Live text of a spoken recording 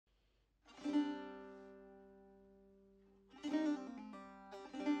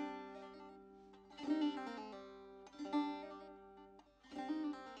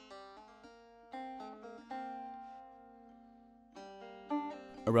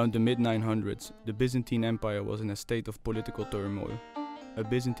Around the mid-900s, the Byzantine Empire was in a state of political turmoil. A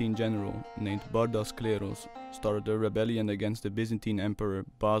Byzantine general named Badh started a rebellion against the Byzantine Emperor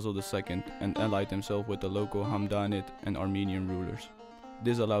Basil II and allied himself with the local Hamdanid and Armenian rulers.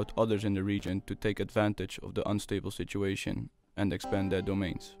 This allowed others in the region to take advantage of the unstable situation and expand their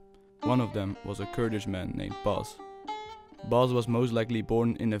domains. One of them was a Kurdish man named Baz. Baz was most likely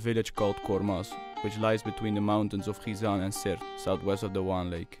born in a village called Kormaz, which lies between the mountains of Khizan and Sirt, southwest of the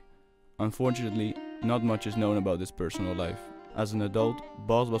Wan Lake. Unfortunately, not much is known about his personal life. As an adult,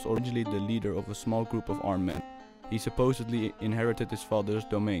 Baz was originally the leader of a small group of armed men. He supposedly inherited his father's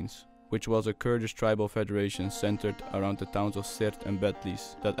domains, which was a Kurdish tribal federation centered around the towns of Sirt and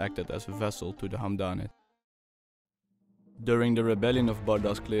Betlis that acted as a vassal to the Hamdanid. During the rebellion of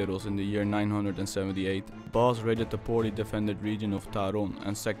Badh in the year 978, Baz raided the poorly defended region of Taron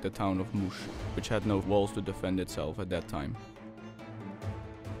and sacked the town of Mush, which had no walls to defend itself at that time.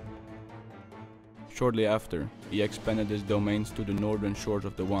 Shortly after, he expanded his domains to the northern shores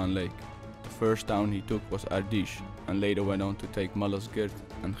of the Wan Lake. The first town he took was Ardish, and later went on to take Malazgirt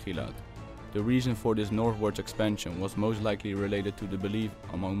and Gilad. The reason for this northwards expansion was most likely related to the belief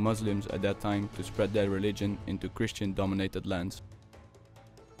among Muslims at that time to spread their religion into Christian-dominated lands.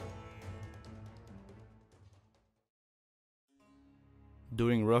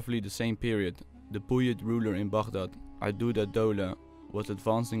 During roughly the same period, the Buyid ruler in Baghdad, Adud ad-Dawla, was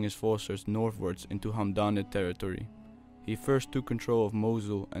advancing his forces northwards into Hamdanid territory. He first took control of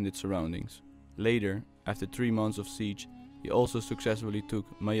Mosul and its surroundings. Later, after 3 months of siege, he also successfully took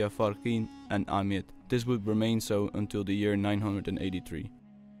Myuu and Amid. This would remain so until the year 983.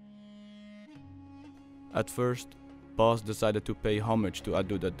 At first, Baz decided to pay homage to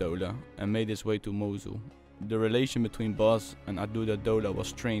Adud ad-Dawla and made his way to Mosul. The relation between Baz and Adud ad-Dawla was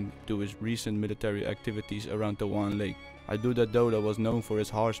strained due to his recent military activities around the Wan Lake. Adud ad-Dawla was known for his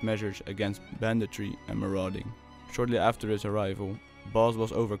harsh measures against banditry and marauding. Shortly after his arrival, Baz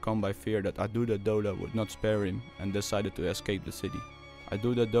was overcome by fear that Adud ad-Dawla would not spare him and decided to escape the city.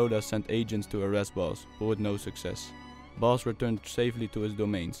 Adud ad-Dawla sent agents to arrest Baz, but with no success. Baz returned safely to his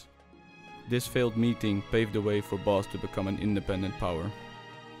domains. This failed meeting paved the way for Baz to become an independent power.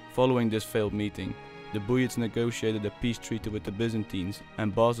 Following this failed meeting, the Buyids negotiated a peace treaty with the Byzantines,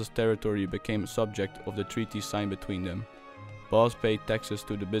 and Baz's territory became a subject of the treaty signed between them. Baz paid taxes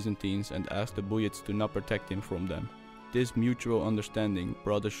to the Byzantines and asked the Buyids to not protect him from them. This mutual understanding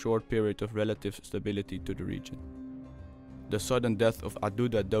brought a short period of relative stability to the region. The sudden death of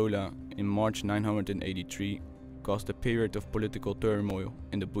Adud ad-Dawla in March 983 caused a period of political turmoil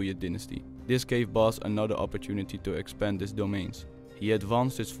in the Buyid dynasty. This gave Baz another opportunity to expand his domains. He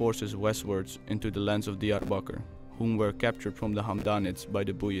advanced his forces westwards into the lands of Diyar Bakr, whom were captured from the Hamdanids by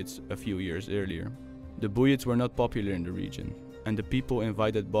the Buyids a few years earlier. The Buyids were not popular in the region, and the people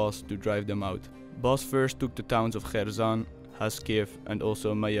invited Baz to drive them out. Baz first took the towns of Kherzan, Haskiev and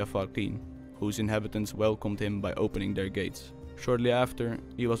also Myuu, whose inhabitants welcomed him by opening their gates. Shortly after,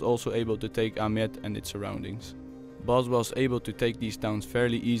 he was also able to take Amid and its surroundings. Baz was able to take these towns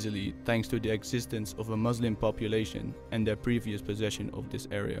fairly easily thanks to the existence of a Muslim population and their previous possession of this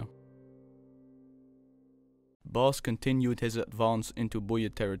area. Baz continued his advance into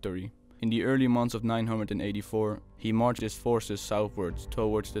Buyid territory. In the early months of 984, he marched his forces southwards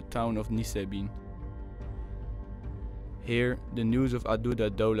towards the town of Nisebin. Here, the news of Adud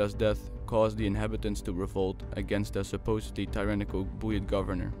ad-Dawla's death caused the inhabitants to revolt against their supposedly tyrannical Buyid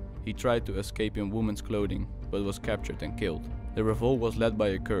governor. He tried to escape in women's clothing, but was captured and killed. The revolt was led by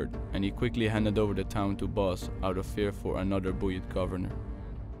a Kurd, and he quickly handed over the town to Baz out of fear for another Buyid governor.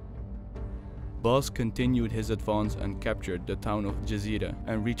 Baz continued his advance and captured the town of Jazira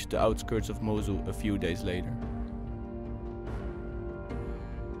and reached the outskirts of Mosul a few days later.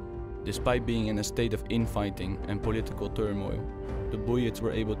 Despite being in a state of infighting and political turmoil, the Buyids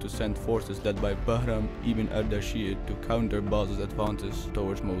were able to send forces led by Bahram ibn Ardashir to counter Baz's advances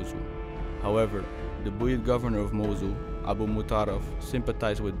towards Mosul. However, the Buyid governor of Mosul, Abu Mutarraf,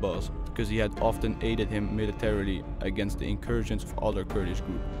 sympathized with Baz because he had often aided him militarily against the incursions of other Kurdish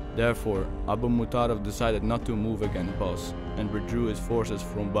groups. Therefore, Abu Mutarraf decided not to move against Baz and withdrew his forces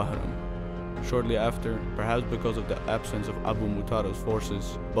from Bahram. Shortly after, perhaps because of the absence of Abu Mutarraf's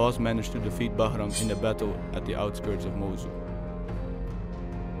forces, Baz managed to defeat Bahram in a battle at the outskirts of Mosul.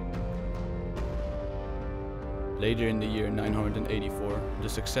 Later in the year 984, the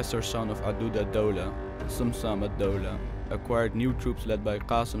successor son of Adud ad-Dawla, Samsam ad-Dawla, acquired new troops led by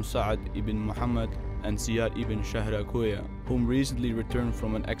Qasim Sa'ad ibn Muhammad and Ziyad ibn Shahrakuya, whom recently returned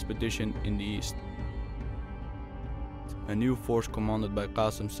from an expedition in the east. A new force commanded by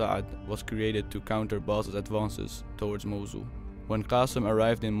Qasim Sa'ad was created to counter Baz's advances towards Mosul. When Qasim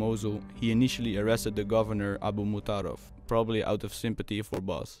arrived in Mosul, he initially arrested the governor Abu Mutarraf, probably out of sympathy for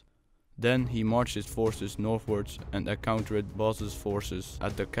Baz. Then he marched his forces northwards and encountered Baz's forces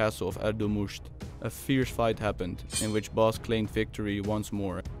at the castle of Erdumushd. A fierce fight happened, in which Baz claimed victory once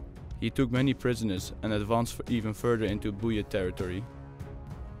more. He took many prisoners and advanced even further into Buyid territory.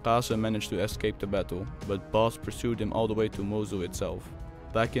 Qasim managed to escape the battle, but Baz pursued him all the way to Mosul itself.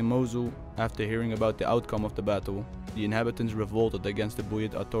 Back in Mosul, after hearing about the outcome of the battle, the inhabitants revolted against the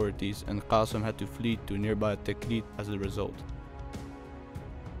Buyid authorities and Qasim had to flee to nearby Tikrit as a result.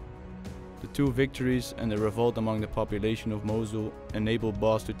 The two victories and the revolt among the population of Mosul enabled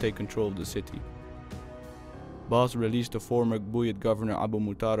Baz to take control of the city. Baz released the former Buyid governor Abu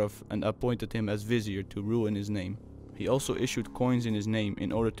Mutarraf and appointed him as vizier to rule in his name. He also issued coins in his name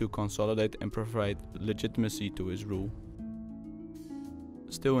in order to consolidate and provide legitimacy to his rule.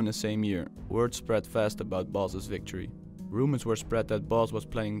 Still in the same year, word spread fast about Baz's victory. Rumors were spread that Baz was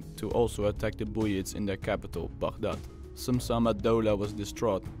planning to also attack the Buyids in their capital, Baghdad. Samsam ad-Dawla was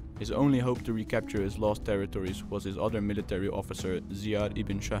distraught. His only hope to recapture his lost territories was his other military officer, Ziyar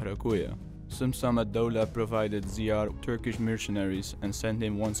ibn Shahrakuya. Samsam ad-Dawla provided Ziyar Turkish mercenaries and sent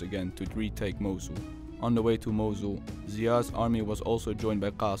him once again to retake Mosul. On the way to Mosul, Ziyar's army was also joined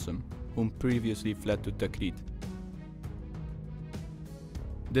by Qasim, whom previously fled to Tikrit.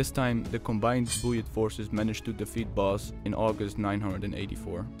 This time, the combined Buyid forces managed to defeat Baz in August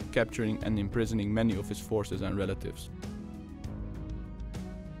 984, capturing and imprisoning many of his forces and relatives.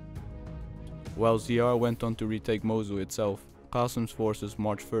 While Ziyar went on to retake Mosul itself, Qasim's forces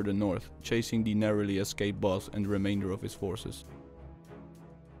marched further north, chasing the narrowly escaped Baz and the remainder of his forces.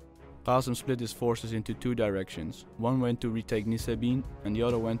 Qasim split his forces into two directions. One went to retake Nisabin and the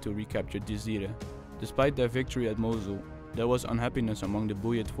other went to recapture Jizire. Despite their victory at Mosul, there was unhappiness among the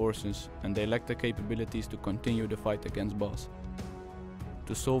Buyid forces and they lacked the capabilities to continue the fight against Baz.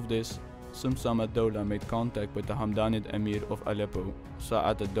 To solve this, Samsam ad-Dawla made contact with the Hamdanid emir of Aleppo,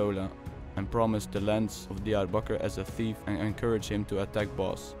 Sa'ad ad-Dawla, and promised the lands of Diyar Bakr as a thief and encouraged him to attack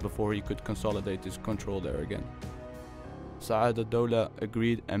Baz before he could consolidate his control there again. Sa'ad ad-Dawla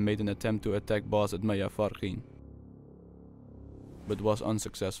agreed and made an attempt to attack Baz at Maya Farqin, but was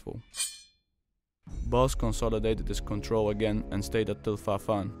unsuccessful. Baz consolidated his control again and stayed at Tel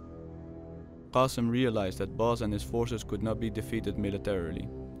Fafan. Qasim realized that Baz and his forces could not be defeated militarily.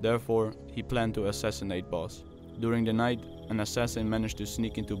 Therefore, he planned to assassinate Baz. During the night, an assassin managed to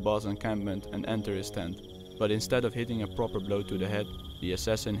sneak into Baz's encampment and enter his tent. But instead of hitting a proper blow to the head, the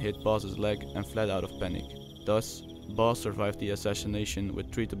assassin hit Baz's leg and fled out of panic. Thus, Baz survived the assassination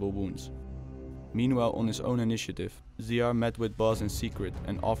with treatable wounds. Meanwhile, on his own initiative, Ziyar met with Baz in secret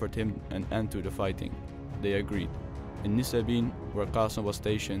and offered him an end to the fighting. They agreed. In Nisabin, where Qasim was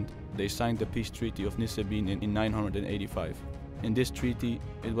stationed, they signed the peace treaty of Nisabin in 985. In this treaty,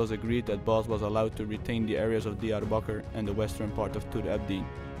 it was agreed that Baz was allowed to retain the areas of Diyar Bakr and the western part of Tur Abdin.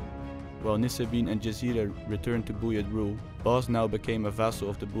 While Nisabin and Jazira returned to Buyid rule, Baz now became a vassal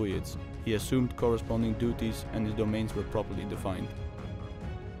of the Buyids. He assumed corresponding duties and his domains were properly defined.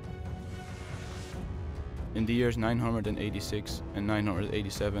 In the years 986 and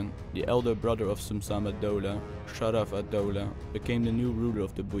 987, the elder brother of Samsam ad-Dawla, Sharaf ad-Dawla, became the new ruler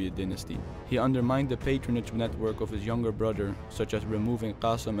of the Buyid dynasty. He undermined the patronage network of his younger brother, such as removing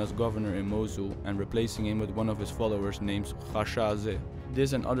Qasim as governor in Mosul and replacing him with one of his followers named Khashazeh.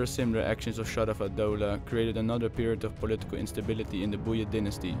 This and other similar actions of Sharaf ad-Dawla created another period of political instability in the Buyid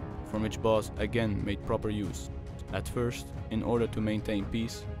dynasty, from which Baz again made proper use. At first, in order to maintain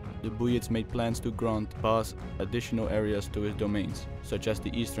peace, the Buyids made plans to grant Baz additional areas to his domains, such as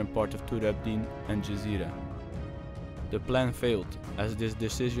the eastern part of Tur Abdin and Jazira. The plan failed, as this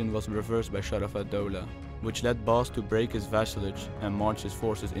decision was reversed by Sharaf ad-Dawla, which led Baz to break his vassalage and march his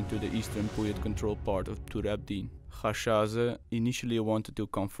forces into the eastern Buyid-controlled part of Tur Abdin. Khashazeh initially wanted to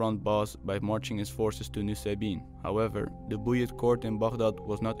confront Baz by marching his forces to Nisabin. However, the Buyid court in Baghdad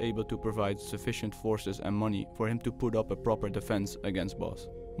was not able to provide sufficient forces and money for him to put up a proper defense against Baz.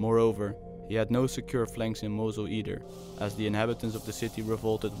 Moreover, he had no secure flanks in Mosul either, as the inhabitants of the city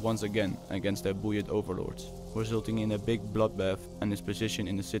revolted once again against their Buyid overlords, resulting in a big bloodbath and his position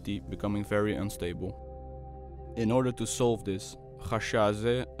in the city becoming very unstable. In order to solve this,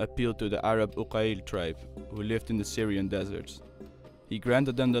 Khashazeh appealed to the Arab Uqail tribe, who lived in the Syrian deserts. He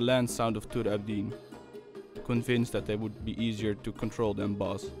granted them the land south of Tur Abdin, convinced that they would be easier to control than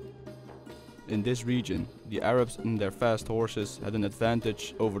Baz. In this region, the Arabs and their fast horses had an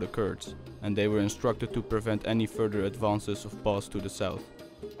advantage over the Kurds, and they were instructed to prevent any further advances of Baz to the south.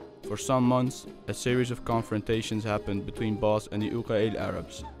 For some months, a series of confrontations happened between Baz and the Uqail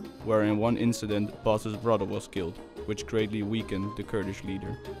Arabs, where in one incident Baz's brother was killed. which greatly weakened the Kurdish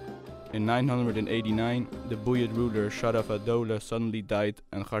leader. In 989, the Buyid ruler Sharaf ad-Dawla suddenly died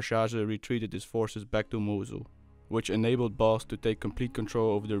and Khashoggi retreated his forces back to Mosul, which enabled Badh to take complete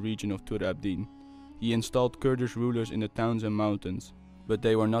control over the region of Tur Abdin. He installed Kurdish rulers in the towns and mountains, but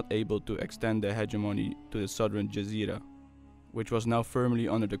they were not able to extend their hegemony to the southern Jazira, which was now firmly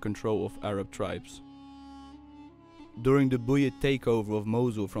under the control of Arab tribes. During the Buyid takeover of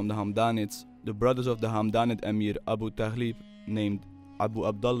Mosul from the Hamdanids, the brothers of the Hamdanid emir Abu Taghlib, named Abu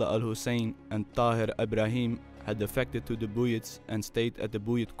Abdullah al-Hussein and Tahir Ibrahim, had defected to the Buyids and stayed at the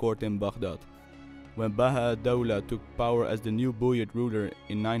Buyid court in Baghdad. When Baha ad-Dawla took power as the new Buyid ruler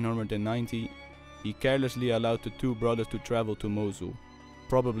in 990, he carelessly allowed the two brothers to travel to Mosul,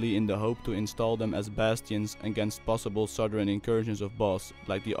 probably in the hope to install them as bastions against possible southern incursions of Badh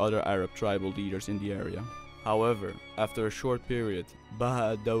like the other Arab tribal leaders in the area. However, after a short period,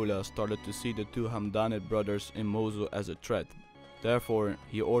 Baha ad-Dawla started to see the two Hamdanid brothers in Mosul as a threat. Therefore,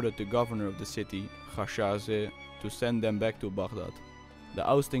 he ordered the governor of the city, Khashoggi, to send them back to Baghdad. The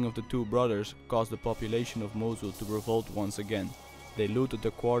ousting of the two brothers caused the population of Mosul to revolt once again. They looted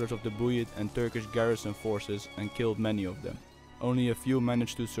the quarters of the Buyid and Turkish garrison forces and killed many of them. Only a few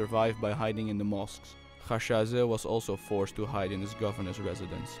managed to survive by hiding in the mosques. Khashoggi was also forced to hide in his governor's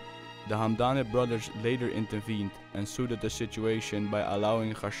residence. The Hamdanid brothers later intervened and soothed the situation by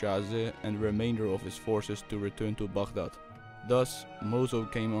allowing Khashoggi and the remainder of his forces to return to Baghdad. Thus, Mosul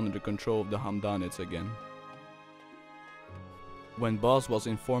came under the control of the Hamdanids again. When Badh was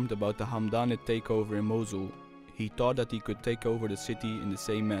informed about the Hamdanid takeover in Mosul, he thought that he could take over the city in the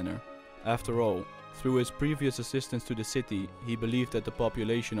same manner. After all, through his previous assistance to the city, he believed that the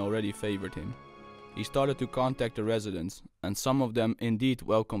population already favored him. He started to contact the residents, and some of them indeed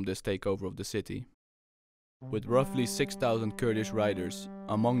welcomed this takeover of the city. With roughly 6,000 Kurdish riders,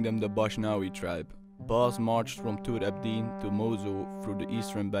 among them the Bashnawi tribe, Badh marched from Tur Abdin to Mosul through the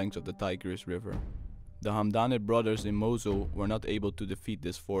eastern banks of the Tigris River. The Hamdanid brothers in Mosul were not able to defeat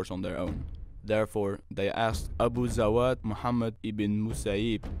this force on their own. Therefore, they asked Abu Zawad Muhammad ibn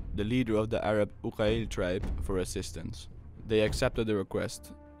Musayib, the leader of the Arab Uqayl tribe, for assistance. They accepted the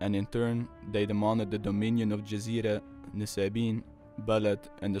request, and in turn, they demanded the dominion of Jazira, Nisabin, Balad,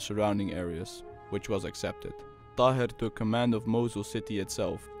 and the surrounding areas, which was accepted. Tahir took command of Mosul city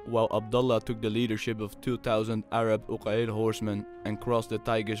itself, while Abdullah took the leadership of 2,000 Arab Uqayl horsemen and crossed the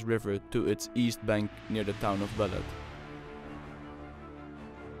Tigris River to its east bank near the town of Balad.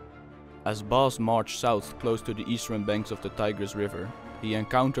 As Badh marched south close to the eastern banks of the Tigris River, he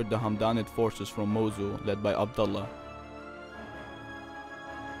encountered the Hamdanid forces from Mosul led by Abdullah.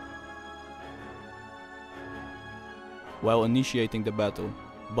 While initiating the battle,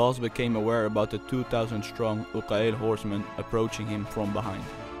 Badh became aware about the 2,000-strong Uqayl horsemen approaching him from behind.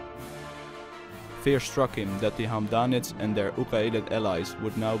 Fear struck him that the Hamdanids and their Uqaylid allies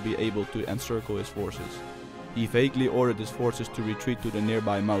would now be able to encircle his forces. He vaguely ordered his forces to retreat to the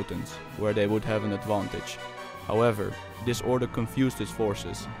nearby mountains, where they would have an advantage. However, this order confused his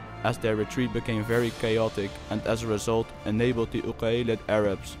forces, as their retreat became very chaotic and as a result enabled the Uqaylid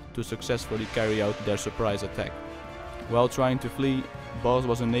Arabs to successfully carry out their surprise attack. While trying to flee, Badh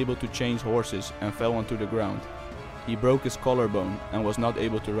was unable to change horses and fell onto the ground. He broke his collarbone and was not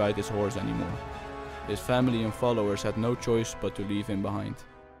able to ride his horse anymore. His family and followers had no choice but to leave him behind.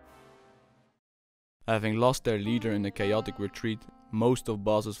 Having lost their leader in a chaotic retreat, most of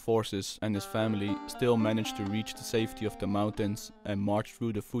Badh's forces and his family still managed to reach the safety of the mountains and march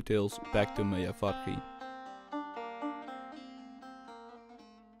through the foothills back to Mervânî.